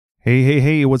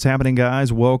Hey, what's happening,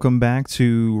 guys? Welcome back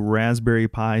to Raspberry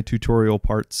Pi tutorial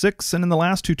part 6. And in the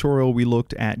last tutorial, we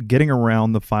looked at getting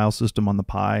around the file system on the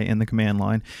Pi and the command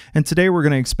line. And today we're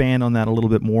going to expand on that a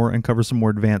little bit more and cover some more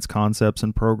advanced concepts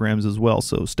and programs as well.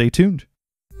 So stay tuned.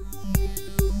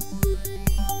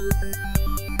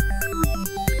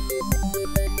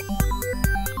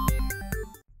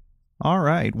 All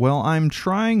right, well, I'm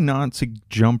trying not to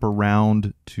jump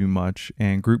around too much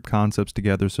and group concepts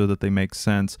together so that they make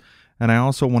sense. And I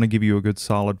also want to give you a good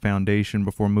solid foundation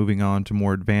before moving on to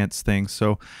more advanced things.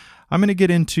 So I'm going to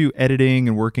get into editing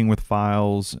and working with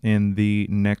files in the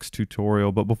next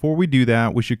tutorial. But before we do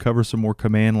that, we should cover some more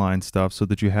command line stuff so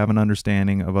that you have an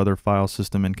understanding of other file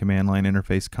system and command line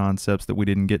interface concepts that we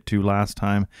didn't get to last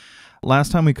time.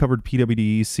 Last time we covered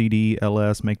pwd, cd,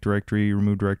 ls, make directory,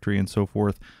 remove directory, and so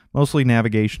forth. Mostly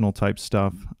navigational type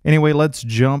stuff. Anyway, let's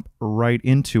jump right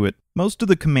into it. Most of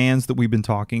the commands that we've been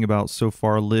talking about so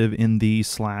far live in the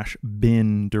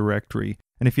 /bin directory.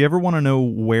 And if you ever want to know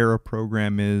where a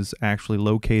program is actually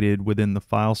located within the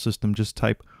file system, just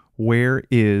type where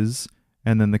is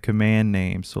and then the command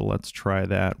name. So let's try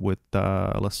that with,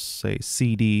 let's say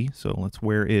cd. So let's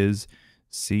where is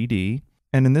cd.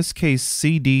 And in this case,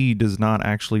 cd does not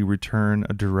actually return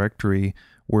a directory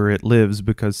where it lives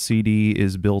because cd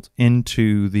is built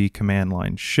into the command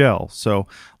line shell. So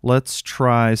let's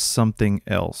try something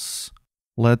else.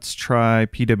 Let's try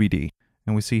pwd.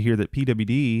 And we see here that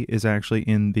pwd is actually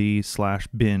in the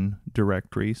 /bin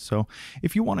directory. So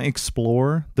if you want to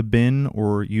explore the bin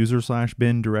or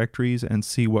user/bin directories and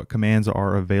see what commands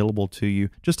are available to you,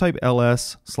 just type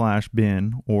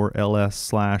ls/bin or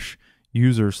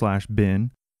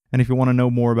ls/user/bin. And if you want to know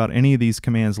more about any of these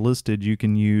commands listed, you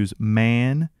can use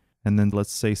man, and then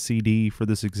let's say cd for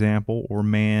this example, or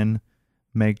man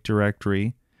make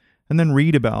directory, and then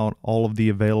read about all of the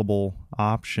available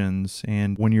options.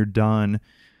 And when you're done,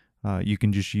 you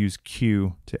can just use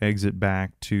Q to exit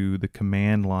back to the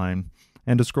command line.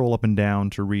 And to scroll up and down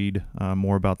to read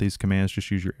more about these commands,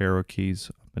 just use your arrow keys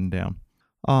up and down.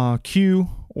 Q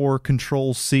or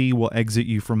Control C will exit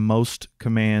you from most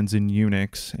commands in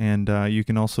Unix, and you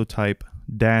can also type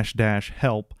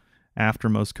 --help after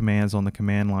most commands on the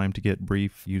command line to get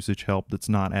brief usage help that's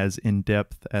not as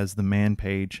in-depth as the man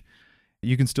page.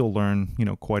 You can still learn,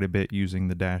 quite a bit using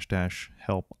the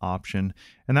 --help option,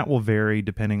 and that will vary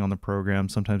depending on the program.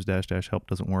 Sometimes --help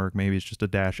doesn't work. Maybe it's just a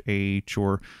 -h,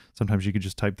 or sometimes you could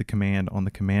just type the command on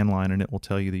the command line and it will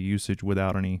tell you the usage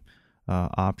without any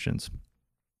options.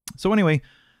 So anyway,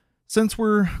 since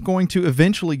we're going to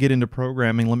eventually get into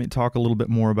programming, let me talk a little bit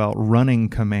more about running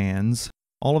commands.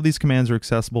 All of these commands are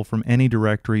accessible from any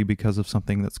directory because of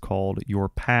something that's called your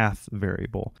path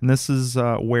variable. And this is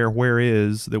where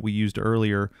is that we used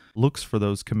earlier looks for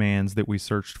those commands that we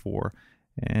searched for.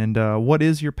 And what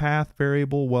is your path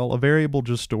variable? Well, a variable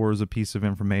just stores a piece of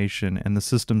information, and the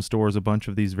system stores a bunch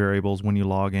of these variables when you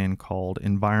log in called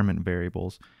environment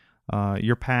variables.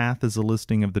 Your path is a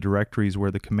listing of the directories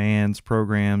where the commands,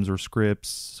 programs, or scripts,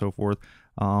 so forth,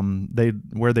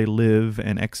 where they live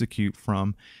and execute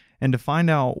from. And to find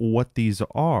out what these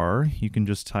are, you can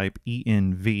just type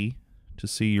env to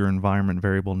see your environment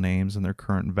variable names and their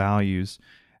current values.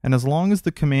 And as long as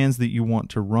the commands that you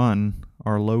want to run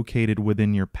are located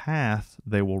within your path,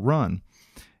 they will run.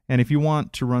 And if you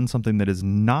want to run something that is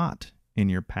not in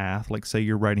your path, like say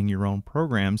you're writing your own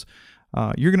programs,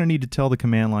 you're going to need to tell the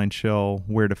command line shell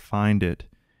where to find it.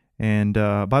 And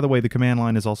by the way, the command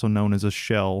line is also known as a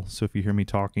shell. So if you hear me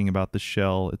talking about the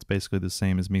shell, it's basically the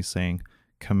same as me saying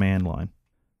command line.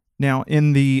 Now,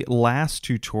 in the last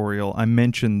tutorial, I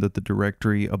mentioned that the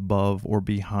directory above or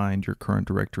behind your current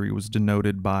directory was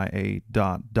denoted by a ...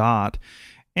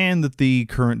 and that the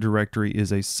current directory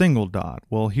is a single dot.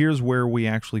 Well, here's where we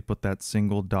actually put that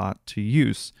single dot to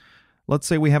use. Let's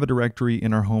say we have a directory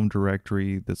in our home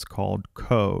directory that's called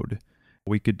code.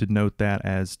 We could denote that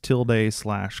as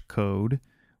 ~/code,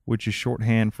 which is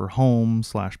shorthand for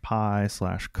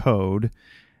home/pi/code.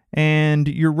 And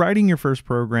you're writing your first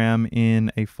program in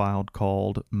a file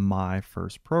called my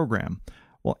first program.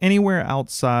 Well, anywhere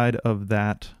outside of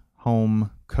that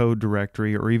home code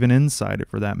directory, or even inside it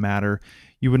for that matter,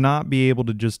 you would not be able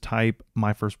to just type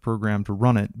my first program to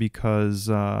run it because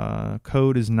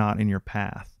code is not in your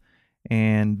path.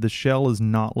 And the shell is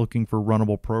not looking for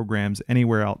runnable programs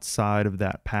anywhere outside of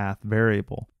that path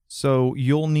variable. So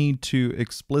you'll need to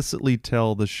explicitly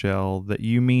tell the shell that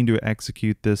you mean to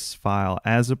execute this file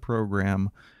as a program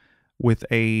with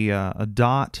a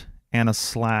dot and a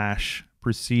slash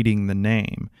preceding the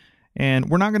name. And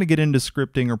we're not going to get into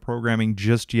scripting or programming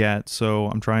just yet, so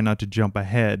I'm trying not to jump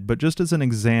ahead. But just as an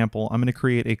example, I'm going to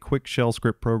create a quick shell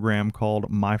script program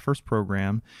called My First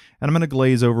Program. And I'm going to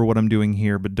glaze over what I'm doing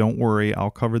here, but don't worry,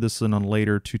 I'll cover this in a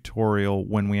later tutorial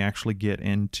when we actually get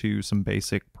into some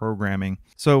basic programming.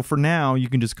 So for now, you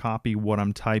can just copy what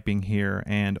I'm typing here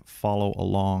and follow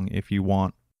along if you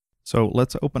want. So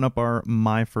let's open up our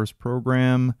My First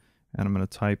Program, and I'm going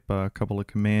to type a couple of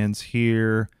commands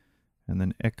here. And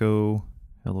then echo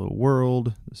hello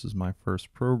world. This is my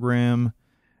first program.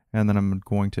 And then I'm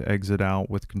going to exit out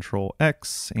with Control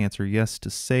X, answer yes to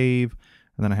save.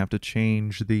 And then I have to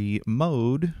change the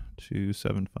mode to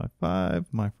 755,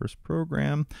 my first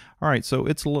program. All right, so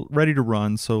it's ready to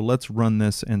run. So let's run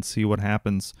this and see what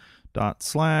happens.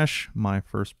 / my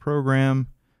first program.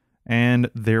 And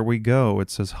there we go. It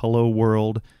says hello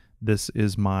world. This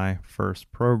is my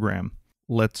first program.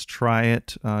 Let's try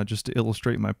it just to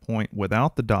illustrate my point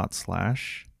without the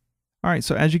 /. All right,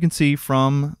 so as you can see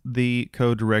from the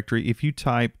code directory, if you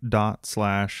type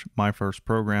 / my first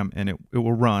program, and it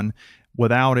will run.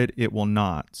 Without it, it will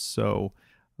not. So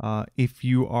if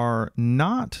you are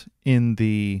not in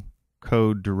the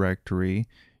code directory,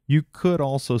 you could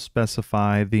also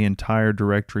specify the entire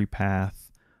directory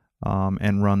path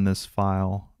and run this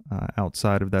file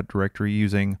outside of that directory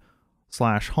using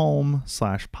 /home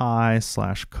 /pi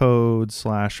 /code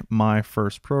 /my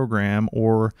first program,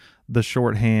 or the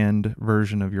shorthand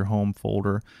version of your home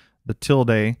folder, the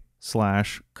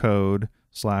 ~/code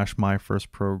 /my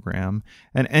first program.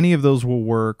 And any of those will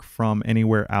work from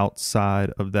anywhere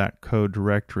outside of that code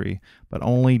directory, but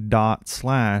only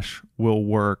 / will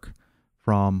work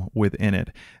from within it.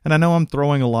 And I know I'm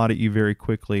throwing a lot at you very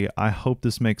quickly. I hope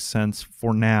this makes sense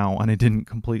for now and it didn't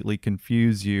completely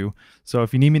confuse you. So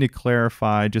if you need me to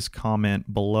clarify, just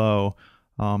comment below.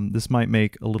 This might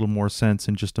make a little more sense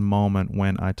in just a moment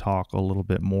when I talk a little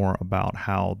bit more about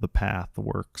how the path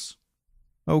works.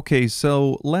 Okay,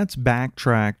 so let's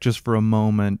backtrack just for a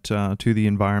moment to the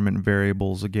environment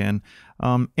variables again.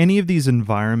 Any of these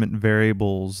environment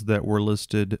variables that were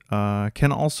listed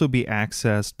can also be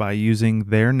accessed by using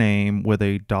their name with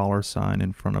a $sign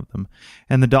in front of them.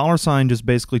 And the $sign just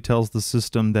basically tells the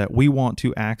system that we want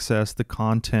to access the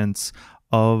contents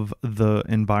of the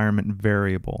environment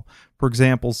variable. For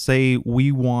example, say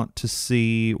we want to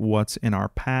see what's in our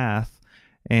path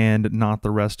and not the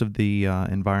rest of the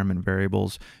environment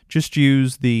variables. Just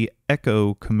use the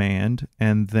echo command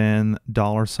and then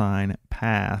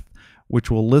 $path, which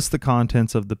will list the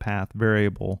contents of the path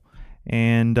variable.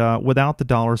 And without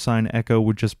the $echo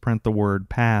would just print the word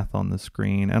path on the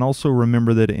screen. And also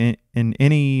remember that in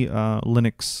any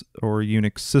Linux or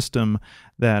Unix system,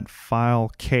 that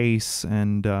file case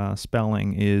and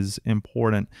spelling is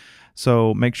important.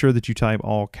 So make sure that you type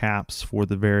all caps for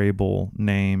the variable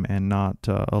name and not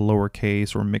a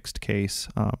lowercase or mixed case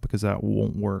because that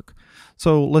won't work.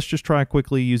 So let's just try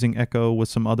quickly using echo with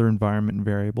some other environment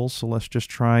variables. So let's just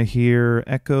try here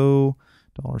echo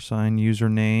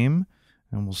 $username,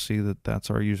 and we'll see that that's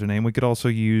our username. We could also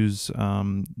use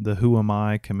the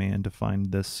whoami command to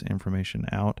find this information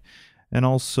out. And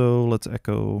also let's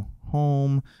echo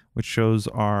home, which shows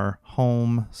our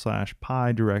home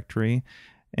 /pi directory.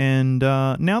 And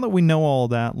now that we know all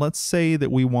that, let's say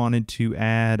that we wanted to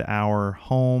add our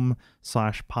home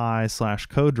 /pi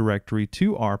 /code directory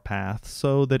to our path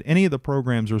so that any of the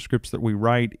programs or scripts that we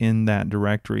write in that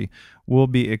directory will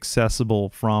be accessible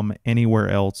from anywhere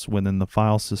else within the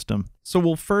file system. So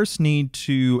we'll first need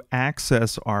to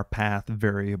access our path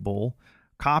variable,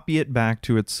 copy it back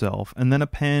to itself, and then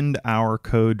append our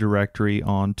code directory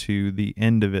onto the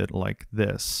end of it like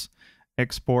this.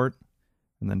 Export,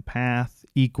 and then path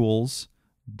equals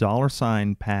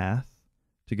 $path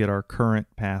to get our current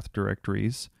path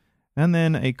directories, and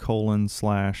then a : home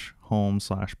 /pi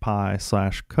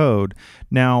 /code.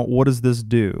 Now, what does this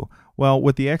do? Well,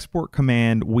 with the export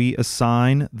command, we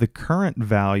assign the current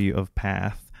value of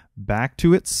path back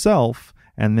to itself,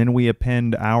 and then we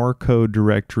append our code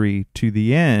directory to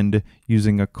the end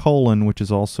using a : which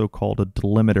is also called a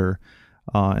delimiter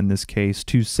in this case,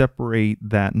 to separate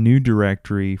that new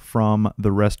directory from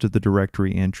the rest of the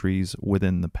directory entries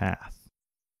within the path.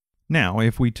 Now,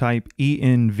 if we type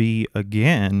env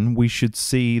again, we should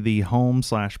see the home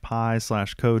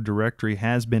 /pi /code directory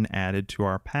has been added to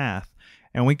our path,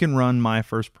 and we can run my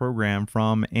first program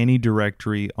from any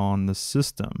directory on the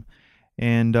system.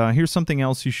 And here's something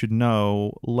else you should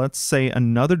know. Let's say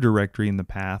another directory in the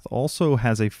path also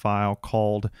has a file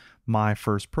called my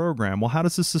first program. Well, how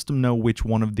does the system know which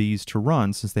one of these to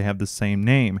run since they have the same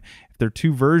name? If there are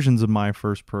two versions of my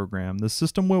first program, the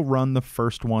system will run the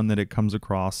first one that it comes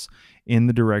across in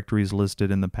the directories listed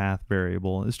in the path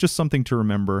variable. It's just something to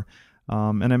remember.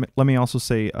 Let me also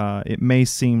say, it may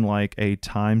seem like a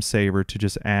time saver to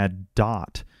just add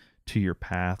dot to your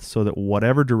path so that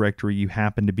whatever directory you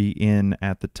happen to be in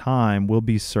at the time will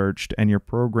be searched and your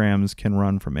programs can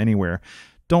run from anywhere.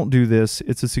 Don't do this.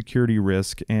 It's a security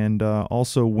risk. And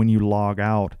also when you log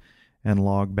out and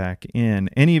log back in,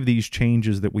 any of these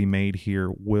changes that we made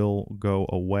here will go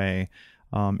away.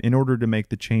 In order to make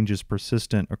the changes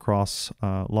persistent across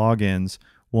logins,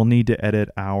 we'll need to edit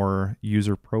our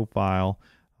user profile,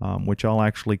 which I'll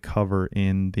actually cover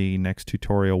in the next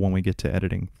tutorial when we get to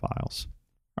editing files.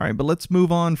 All right, but let's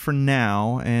move on for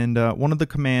now. And one of the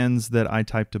commands that I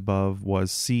typed above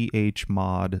was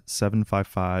chmod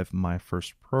 755 my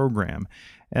first program.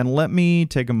 And let me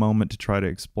take a moment to try to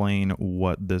explain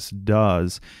what this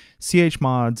does.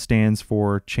 Chmod stands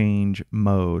for change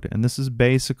mode, and this is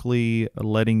basically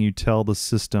letting you tell the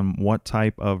system what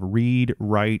type of read,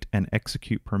 write, and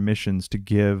execute permissions to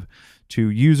give to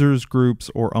users,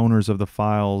 groups, or owners of the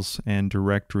files and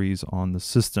directories on the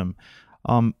system.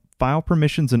 File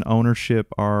permissions and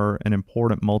ownership are an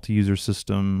important multi-user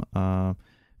system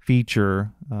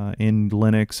feature in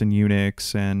Linux and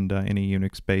Unix and any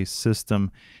Unix-based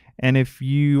system. And if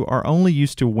you are only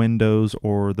used to Windows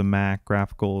or the Mac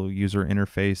graphical user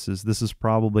interfaces, this is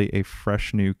probably a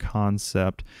fresh new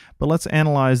concept. But let's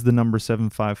analyze the number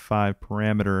 755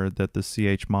 parameter that the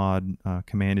chmod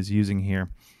command is using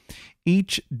here.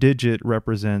 Each digit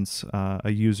represents a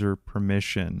user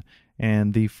permission.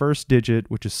 And the first digit,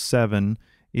 which is 7,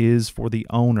 is for the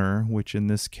owner, which in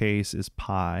this case is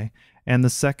pi. And the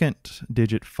second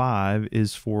digit, 5,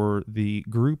 is for the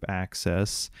group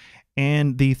access.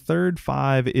 And the third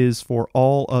 5 is for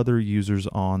all other users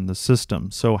on the system.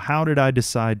 So how did I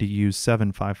decide to use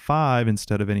 755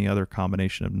 instead of any other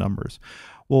combination of numbers?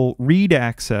 Well, read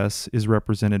access is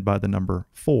represented by the number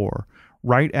 4.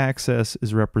 Write access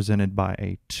is represented by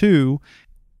a 2.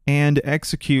 And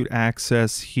execute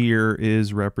access here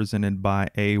is represented by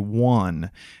a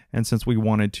 1. And since we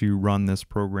wanted to run this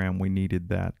program, we needed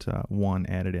that 1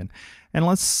 added in. And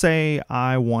let's say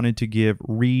I wanted to give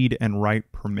read and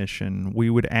write permission. We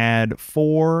would add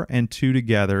 4 and 2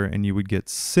 together, and you would get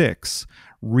 6.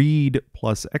 Read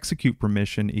plus execute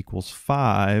permission equals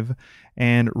 5,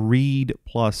 and read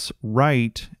plus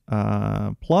write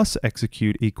plus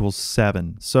execute equals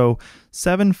 7. So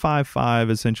 755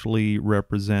 essentially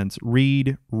represents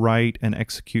read, write, and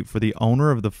execute for the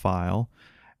owner of the file,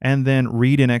 and then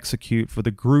read and execute for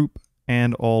the group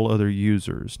and all other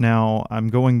users. Now, I'm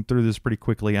going through this pretty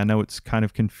quickly. I know it's kind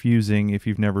of confusing if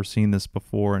you've never seen this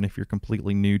before and if you're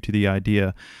completely new to the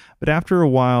idea, but after a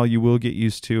while you will get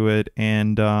used to it,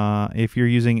 and if you're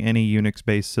using any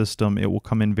Unix-based system, it will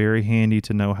come in very handy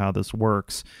to know how this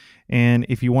works. And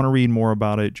if you want to read more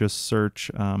about it, just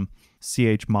search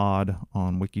chmod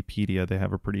on Wikipedia. They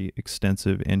have a pretty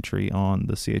extensive entry on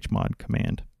the chmod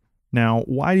command. Now,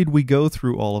 why did we go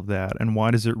through all of that, and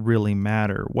why does it really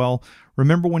matter? Well,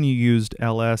 remember when you used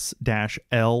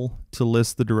ls-l to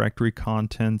list the directory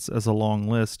contents as a long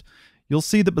list? You'll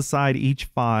see that beside each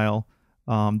file,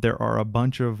 there are a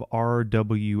bunch of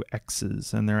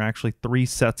RWXs, and there are actually 3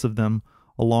 sets of them,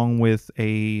 along with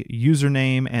a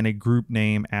username and a group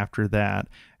name after that.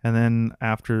 And then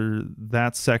after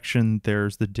that section,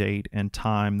 there's the date and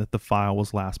time that the file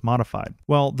was last modified.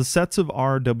 Well, the sets of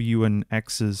R, W, and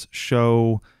X's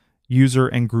show user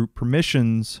and group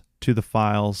permissions to the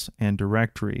files and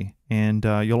directory. And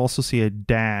you'll also see a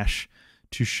dash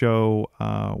to show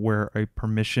where a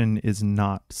permission is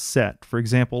not set. For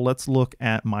example, let's look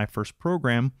at my first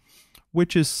program,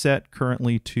 which is set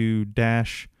currently to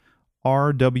 -RWX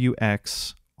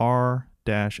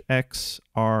R-X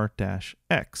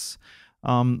R-X.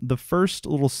 The first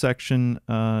little section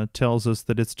tells us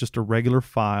that it's just a regular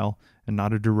file and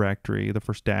not a directory, the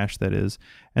first dash that is.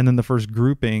 And then the first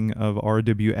grouping of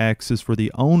RWX is for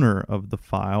the owner of the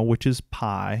file, which is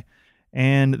pi.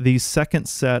 And the second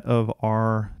set of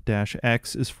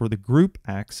R-X is for the group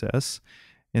access,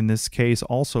 in this case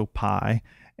also pi.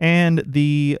 And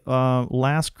the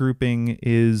last grouping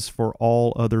is for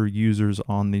all other users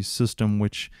on the system,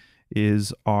 which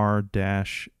is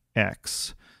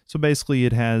R-X. So basically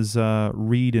it has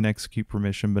read and execute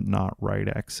permission, but not write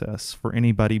access for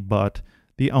anybody but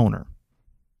the owner.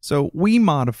 So we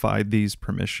modified these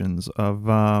permissions of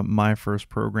my first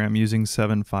program using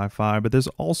 755, but there's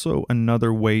also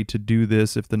another way to do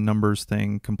this if the numbers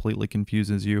thing completely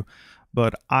confuses you.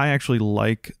 But I actually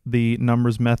like the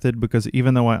numbers method because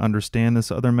even though I understand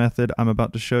this other method I'm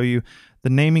about to show you, the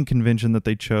naming convention that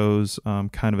they chose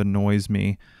kind of annoys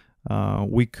me.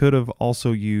 We could have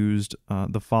also used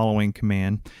the following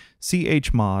command: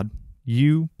 chmod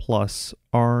u plus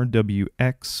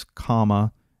rwx,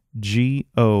 comma,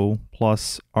 go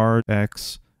plus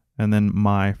rx, and then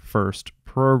my first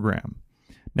program.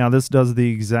 Now this does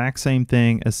the exact same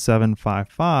thing as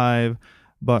 755,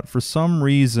 but for some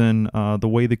reason, the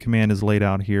way the command is laid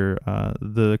out here,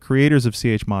 the creators of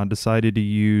chmod decided to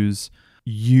use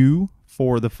U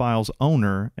for the file's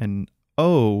owner and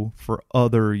O for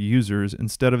other users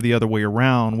instead of the other way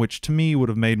around, which to me would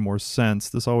have made more sense.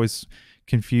 This always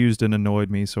confused and annoyed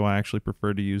me, so I actually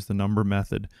prefer to use the number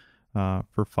method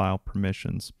for file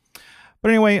permissions. But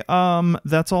anyway,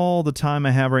 that's all the time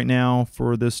I have right now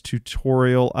for this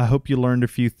tutorial. I hope you learned a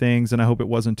few things, and I hope it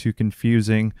wasn't too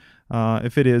confusing.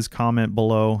 If it is, comment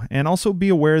below. And also be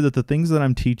aware that the things that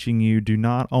I'm teaching you do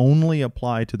not only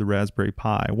apply to the Raspberry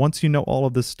Pi. Once you know all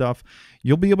of this stuff,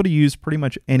 you'll be able to use pretty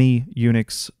much any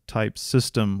Unix type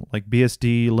system like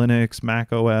BSD, Linux,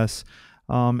 Mac OS.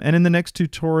 And in the next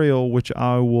tutorial, which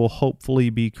I will hopefully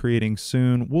be creating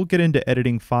soon, we'll get into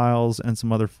editing files and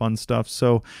some other fun stuff.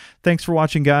 So thanks for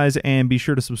watching, guys, and be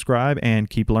sure to subscribe and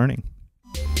keep learning.